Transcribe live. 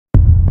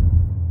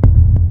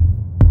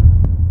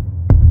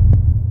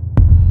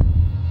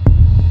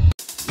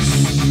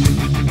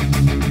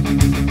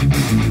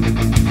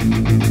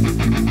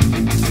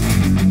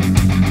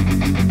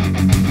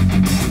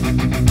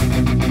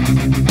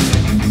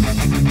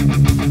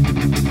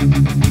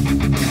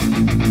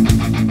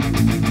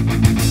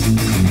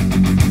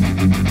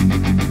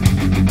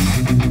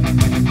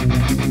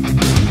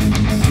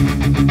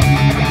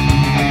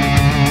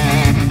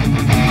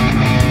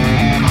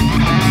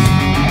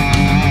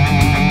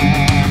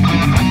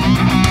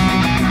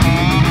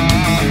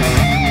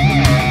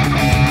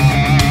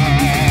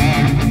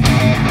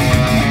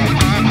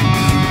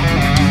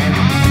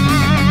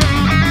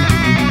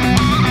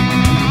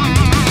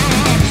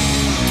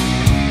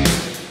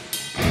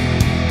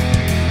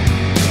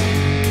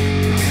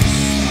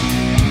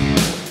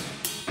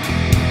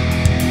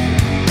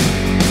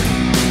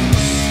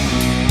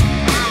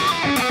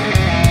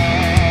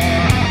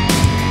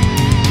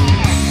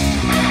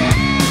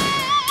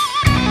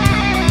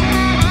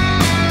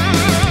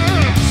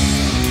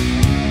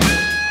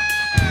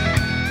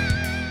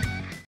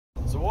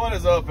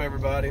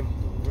everybody.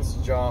 This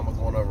is John with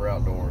One Over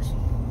Outdoors.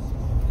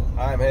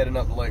 I am heading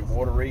up to Lake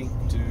Wateree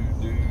to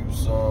do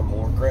some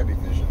more crappie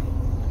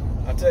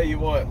fishing. I tell you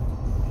what,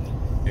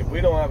 if we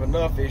don't have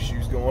enough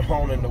issues going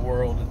on in the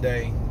world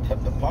today,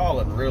 the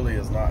pollen really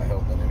is not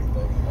helping anything.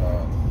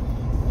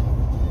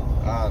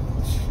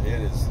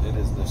 It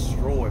has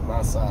destroyed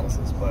my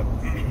sinuses, but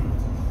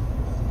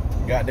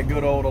got the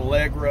good old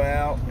Allegra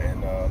out,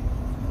 and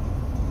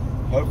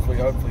hopefully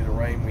the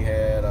rain we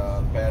had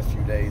the past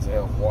few days will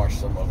help wash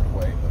some of it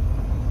away, but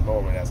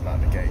normally that's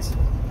not the case.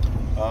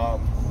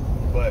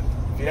 But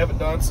if you haven't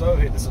done so,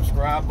 hit the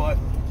subscribe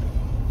button,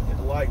 hit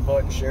the like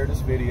button, share this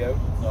video.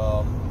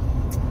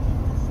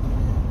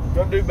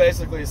 Gonna do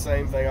basically the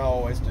same thing I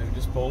always do,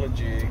 just pulling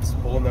jigs,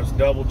 pulling those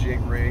double jig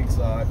rigs.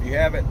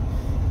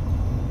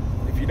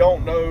 If you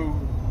don't know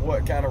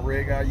what kind of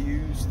rig I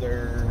use,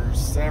 there's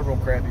several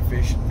crappie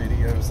fishing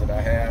videos that I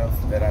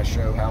have that I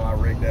show how I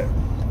rig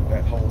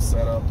that whole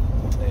setup,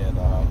 and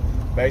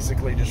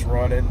basically just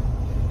running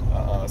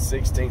a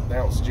 1/16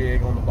 ounce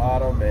jig on the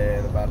bottom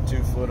and about a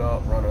 2 foot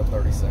up, running a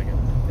 32nd,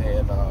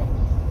 and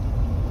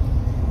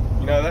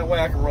you know, that way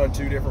I can run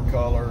 2 different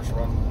colors,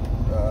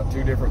 run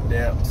 2 different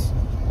depths,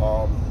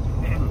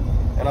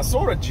 and I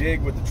sort of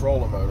jig with the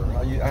trolling motor.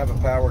 I have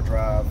a power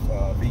drive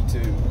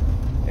V2,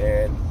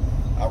 and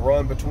I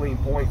run between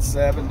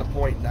 0.7 to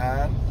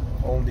 0.9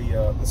 on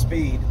the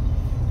speed,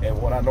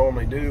 and what I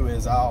normally do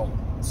is I'll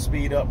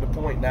speed up to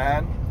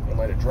 0.9 and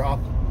let it drop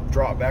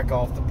back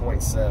off to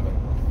 0.7,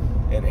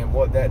 and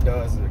what that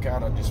does is it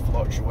kind of just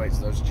fluctuates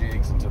those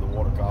jigs into the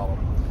water column.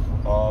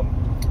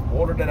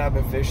 Water that I've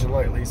been fishing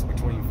lately is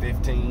between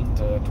 15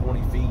 to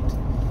 20 feet.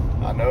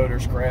 I know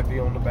there's crappie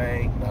on the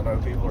bank, and I know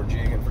people are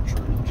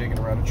jigging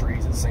around the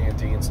trees at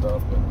Santee and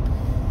stuff,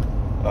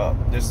 but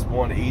this is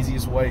one of the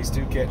easiest ways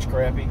to catch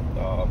crappie.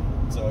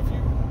 So if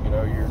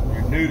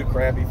you're new to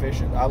crappie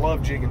fishing, I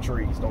love jigging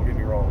trees, don't get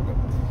me wrong,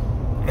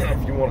 but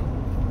if you want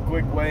a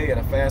quick way and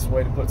a fast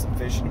way to put some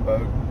fish in the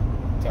boat,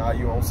 tie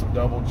you on some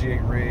double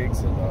jig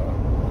rigs and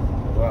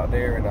go out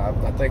there. And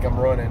I think I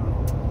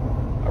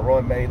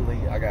run mainly,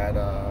 I got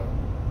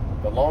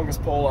the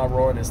longest pole I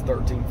run is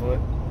 13 foot,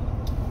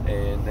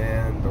 and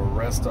then the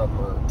rest of them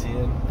are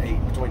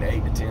between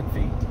 8 to 10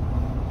 feet,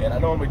 and I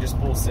normally just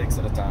pull 6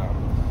 at a time.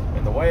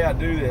 And the way I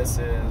do this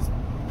is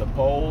the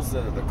poles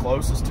that are the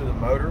closest to the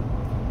motor,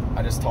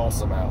 I just toss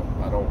them out.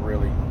 I don't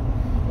really,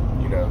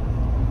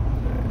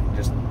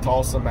 just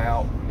toss them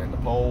out, and then the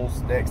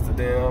poles next to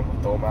them,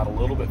 I throw them out a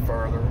little bit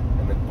further,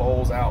 and then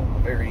poles out on the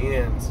very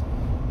ends,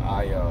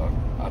 I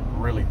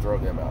really throw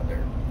them out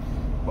there.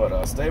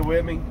 But stay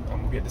with me.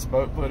 I'm gonna get this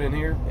boat put in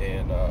here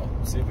and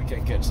see if we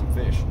can catch some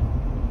fish.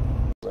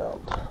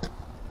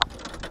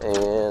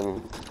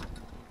 And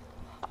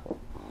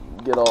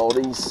get all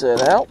these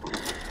set out.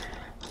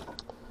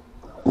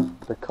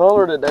 The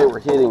color that they were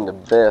hitting the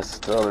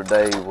best the other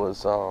day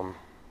was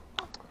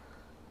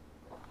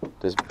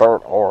this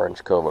burnt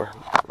orange color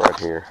right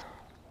here.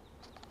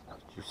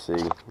 You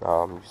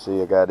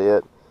see I got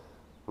it.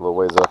 A little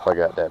ways up, I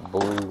got that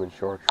blue and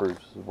chartreuse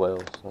as well.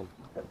 So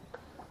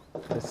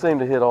they seem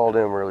to hit all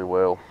them really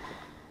well.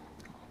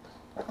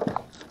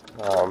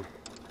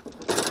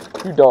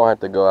 You don't have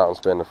to go out and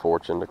spend a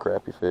fortune to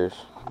crappie fish.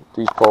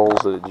 These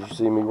poles that you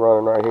see me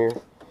running right here,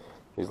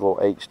 these little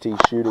HT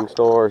shooting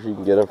stars, you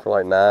can get them for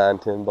like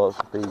 $9–10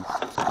 a piece.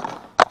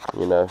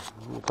 You're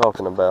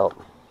talking about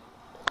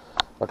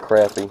a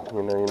crappie.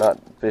 You're not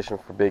fishing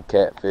for big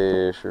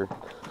catfish or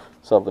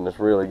something that's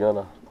really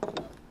gonna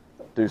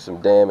do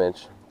some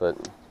damage, but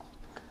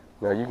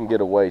you can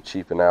get away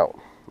cheaping out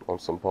on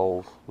some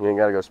poles. You ain't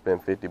gotta go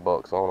spend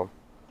 $50 on them.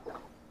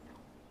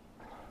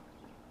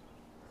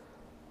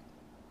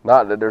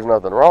 Not that there's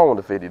nothing wrong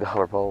with the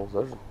 $50 poles.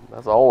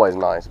 That's always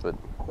nice, but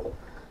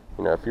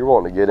if you're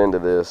wanting to get into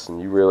this and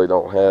you really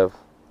don't have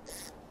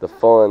the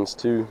funds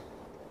to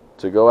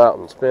go out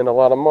and spend a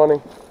lot of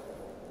money,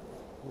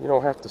 you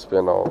don't have to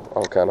spend all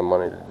kind of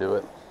money to do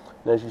it.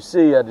 And as you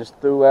see, I just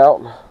threw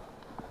out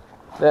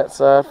that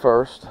side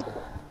first,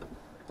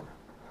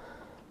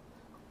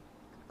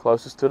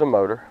 closest to the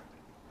motor.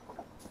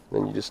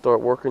 Then you just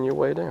start working your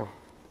way down.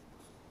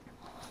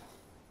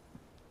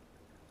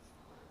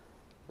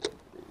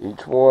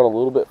 Each one a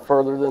little bit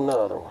further than the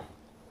other one.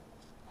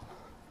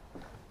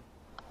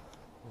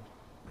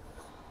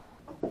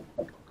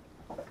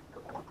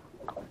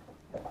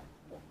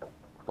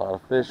 A lot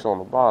of fish on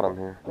the bottom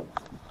here.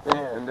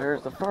 And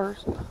there's the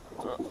first.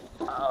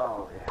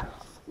 Oh yeah.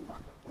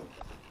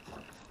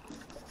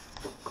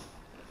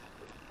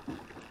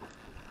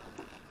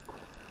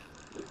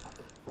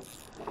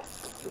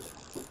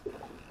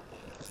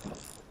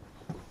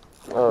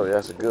 Oh yeah,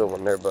 that's a good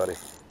one there, buddy.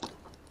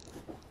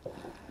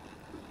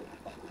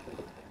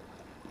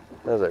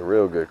 That's a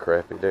real good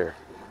crappie there.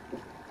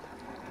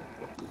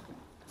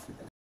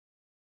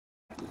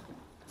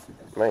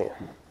 Man.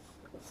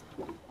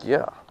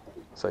 Yeah.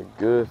 It's a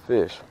good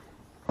fish.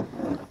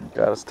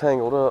 Got us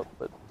tangled up,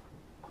 but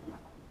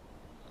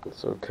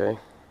it's okay.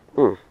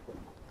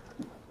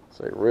 It's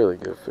a really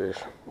good fish.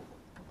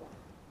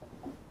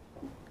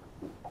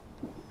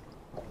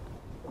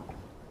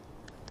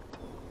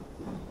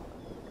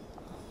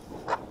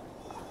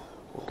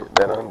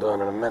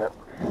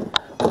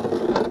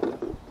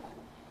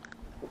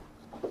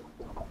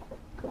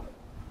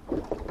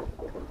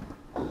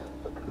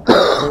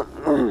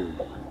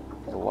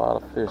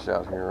 fish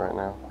out here right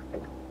now.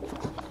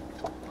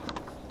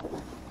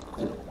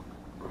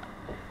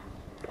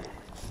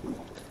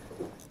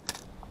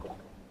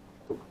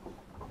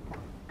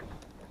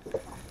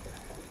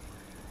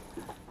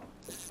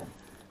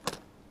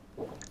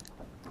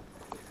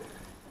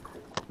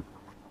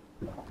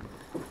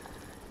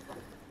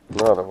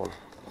 Another one.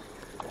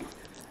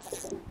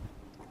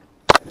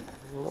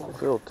 Don't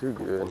feel too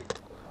good.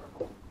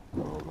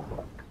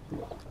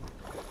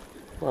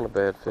 Not a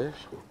bad fish.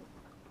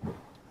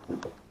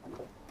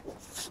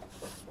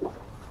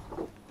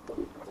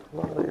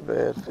 Not a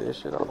bad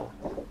fish at all.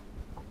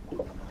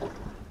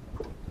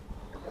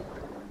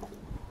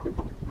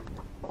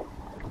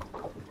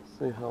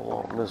 See how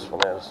long this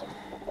one is.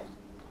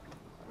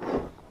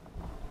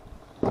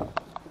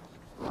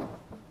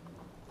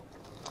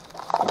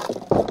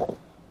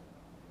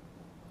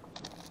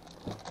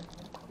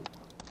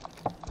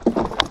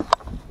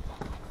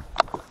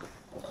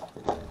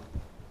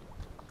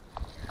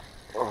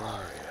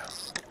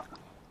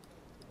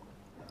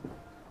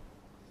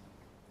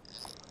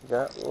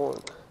 Got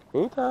one.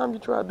 Anytime you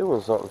try doing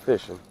something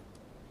fishing,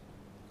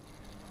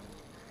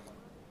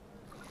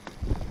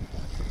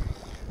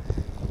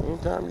 I'm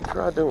telling you,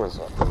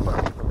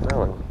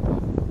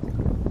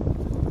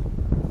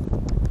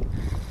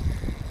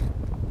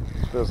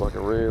 this feels like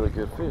a really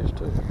good fish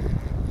too.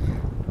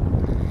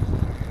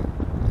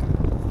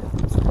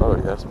 Oh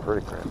yeah, that's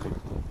pretty crappie.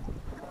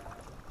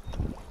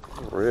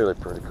 Really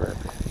pretty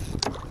crappie.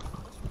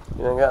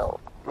 You done got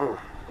one.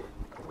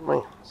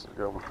 Man, that's a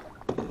good one.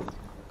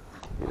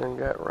 He done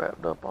got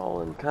wrapped up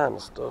all in kind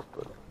of stuff,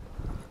 but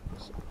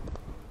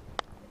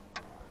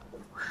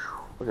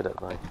look at that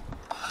thing.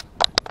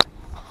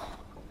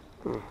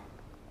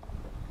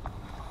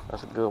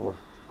 That's a good one.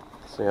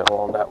 See how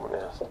long that one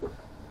is.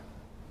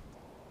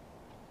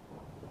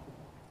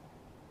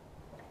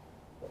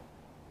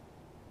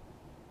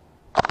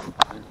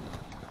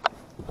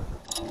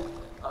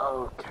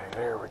 Okay,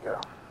 there we go.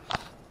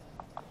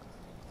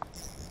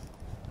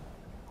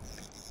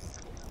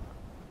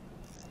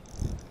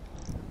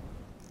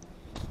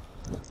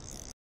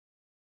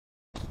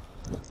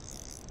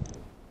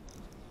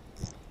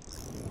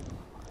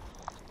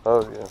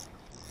 Oh yeah.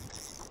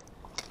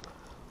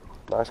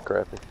 Nice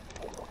crappie.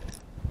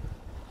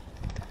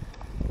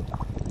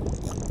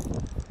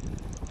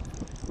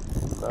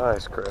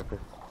 Nice crappie.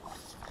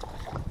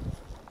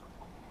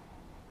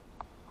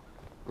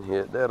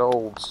 Hit that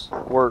old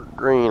squirt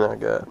green I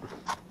got.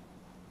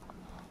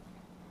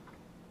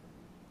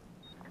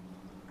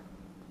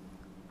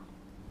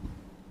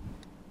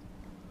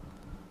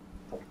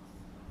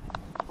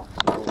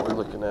 We're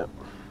looking at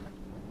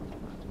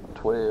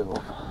 12.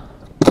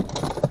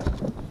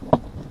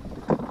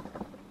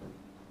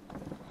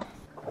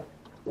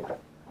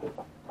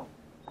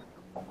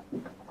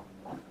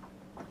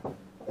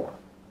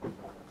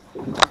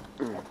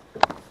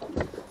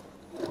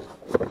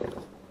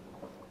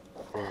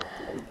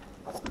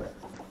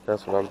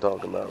 That's what I'm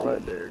talking about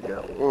right there.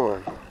 Got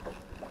one.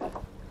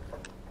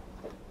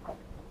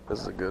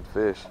 This is a good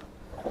fish.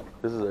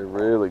 This is a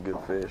really good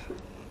fish.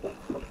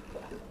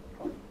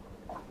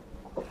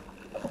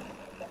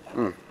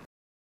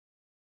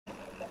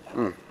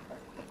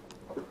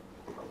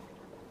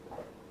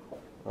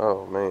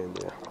 Oh man,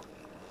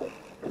 yeah.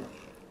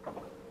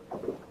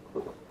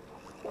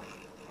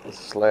 This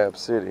is SLAB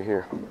City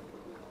here.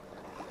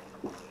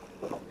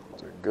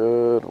 It's a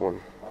good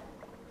one.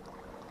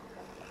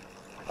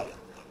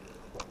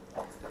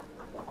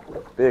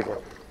 Big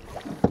one.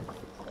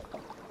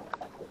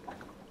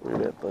 Look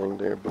at that thing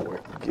there, boy.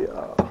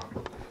 Yeah.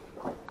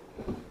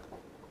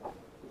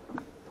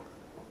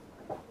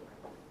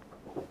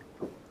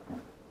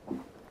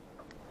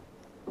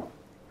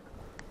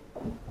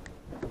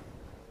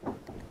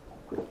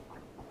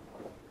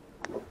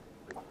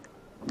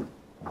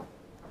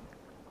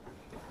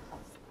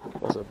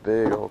 That's a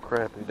big old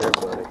crappie there,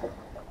 buddy.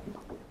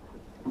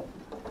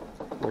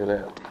 Look at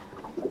that.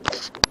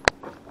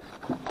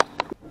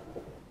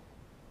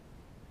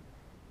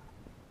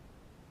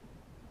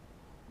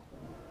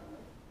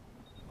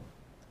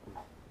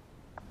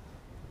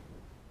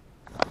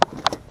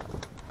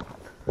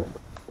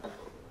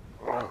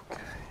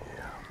 Okay,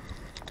 yeah.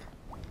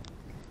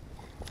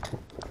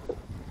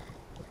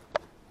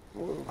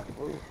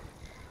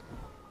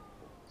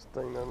 This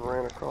thing done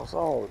ran across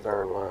all the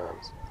darn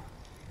lines.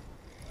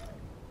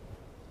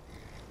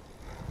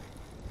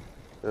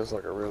 It's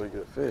like a really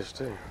good fish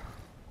too.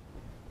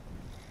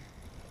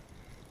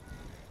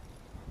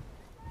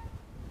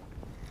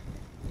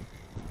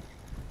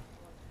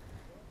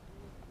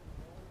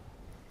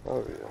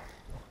 Oh yeah.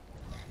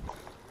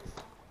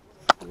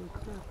 Good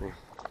crappie.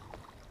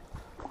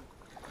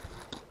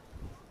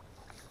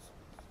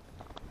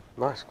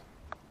 Nice.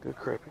 Good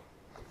crappie.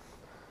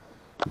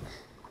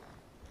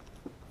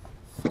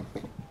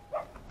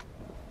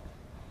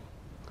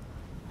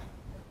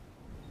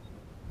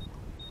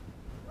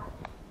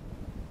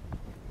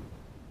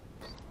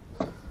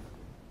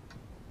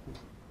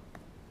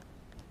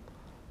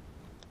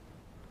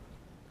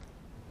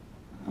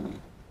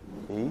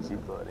 Easy,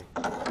 buddy.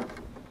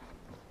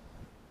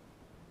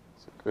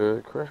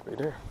 Good crappie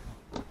there.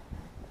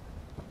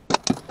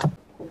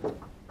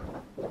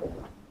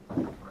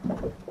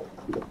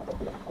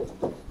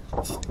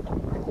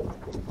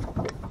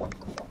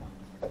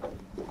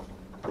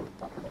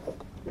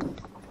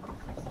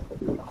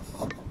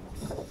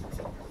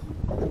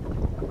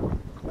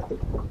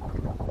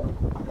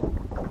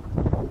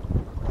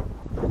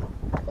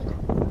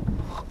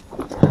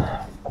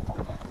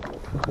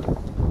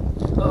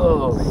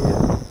 Oh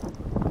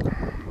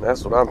yeah,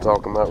 that's what I'm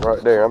talking about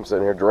right there. I'm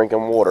sitting here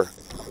drinking water.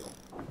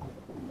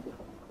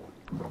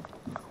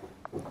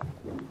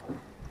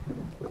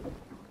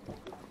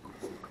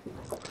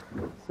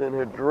 Sitting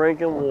here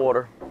drinking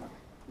water.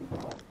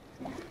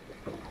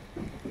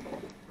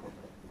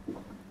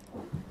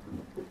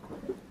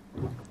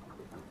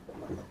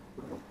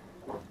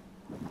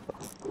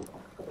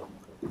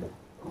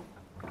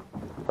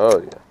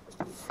 Oh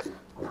yeah,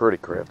 pretty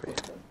crappie.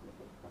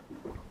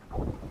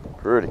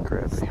 Pretty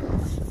crappie.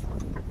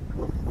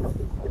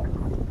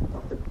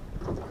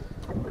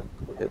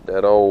 Hit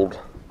that old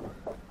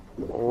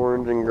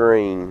orange and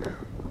green.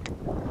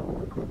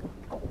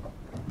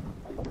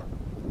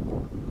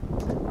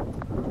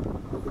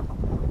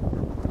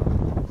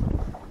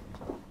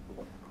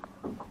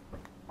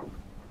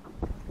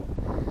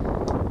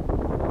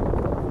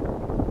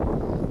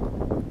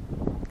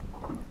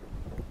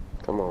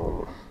 Come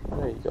on,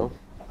 there you go.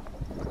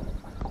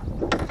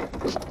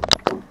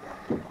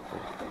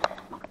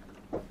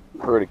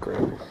 Pretty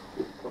crappie.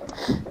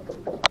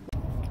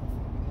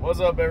 What's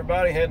up,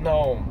 everybody? Heading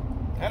home.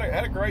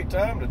 Had a great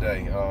time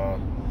today.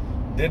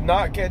 Did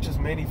not catch as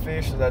many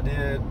fish as I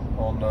did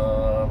on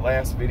the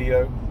last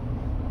video,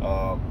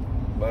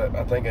 but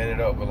I think I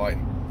ended up with like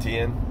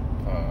 10,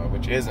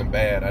 which isn't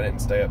bad. I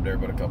didn't stay up there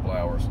but a couple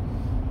hours,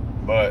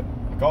 but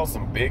I caught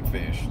some big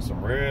fish,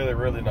 some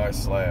really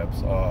nice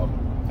slabs.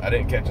 I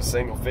didn't catch a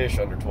single fish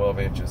under 12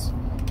 inches,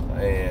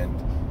 and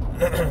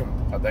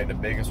I think the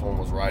biggest one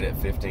was right at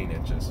 15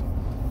 inches.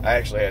 I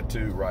actually had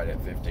two right at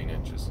 15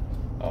 inches.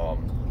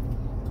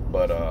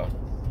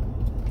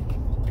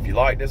 If you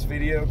like this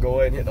video, go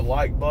ahead and hit the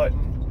like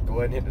button. Go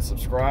ahead and hit the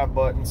subscribe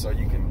button so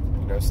you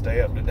can, you know,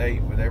 stay up to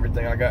date with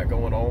everything I got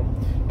going on.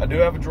 I do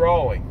have a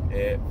drawing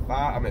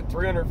I'm at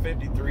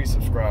 353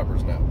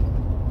 subscribers now.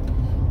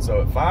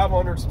 So at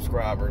 500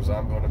 subscribers,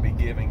 I'm going to be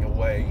giving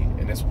away,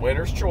 and it's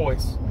winner's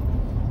choice,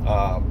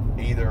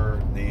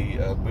 either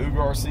the Boo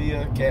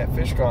Garcia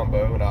catfish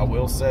combo, and I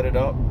will set it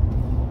up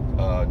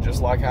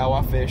just like how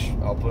I fish.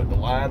 I'll put the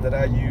line that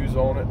I use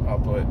on it. I'll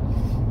put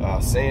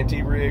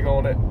Santee rig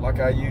on it, like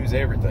I use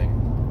everything.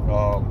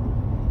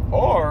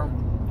 Or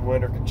the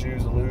winner can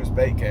choose a loose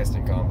bait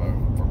casting combo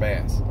for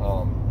bass.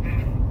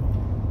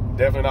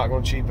 Definitely not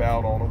going to cheap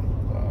out on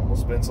them. We'll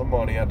spend some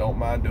money. I don't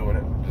mind doing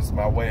it. Just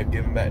my way of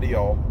giving back to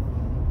y'all.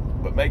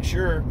 But make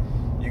sure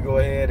you go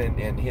ahead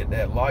and hit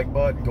that like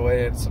button. Go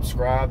ahead and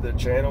subscribe to the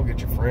channel.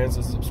 Get your friends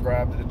to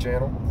subscribe to the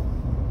channel.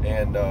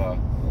 And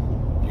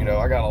you know,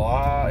 I got a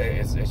lot.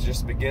 It's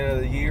just the beginning of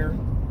the year,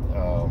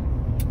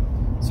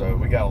 so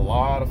we got a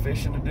lot of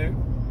fishing to do.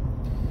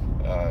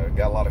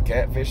 Got a lot of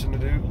catfishing to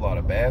do, a lot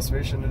of bass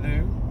fishing to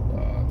do.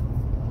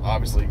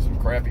 Obviously, some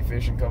crappie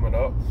fishing coming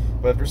up.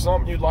 But if there's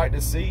something you'd like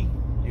to see,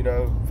 you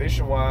know,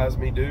 fishing-wise,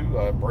 me do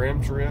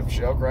brim trip,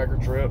 shell cracker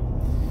trip,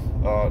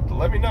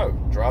 let me know.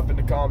 Drop in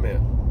the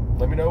comment.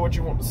 Let me know what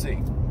you want to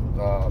see.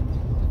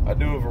 I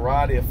do a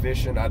variety of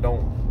fishing. I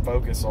don't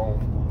focus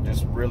on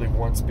just really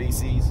one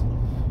species.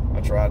 I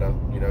try to,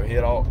 you know,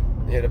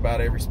 hit about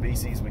every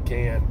species we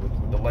can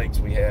with the lakes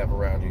we have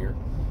around here.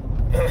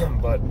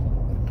 But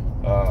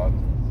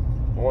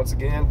once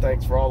again,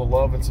 thanks for all the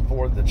love and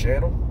support of the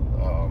channel.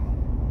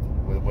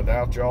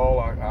 Without y'all,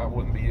 I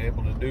wouldn't be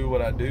able to do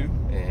what I do,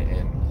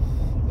 and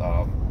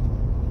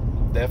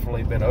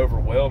definitely been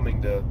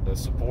overwhelming the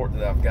support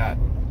that I've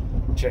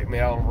gotten. Check me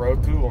out on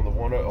Roku on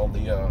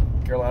the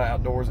Carolina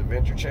Outdoors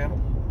Adventure channel.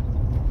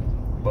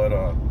 But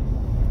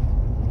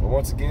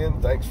once again,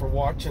 thanks for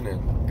watching,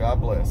 and God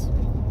bless.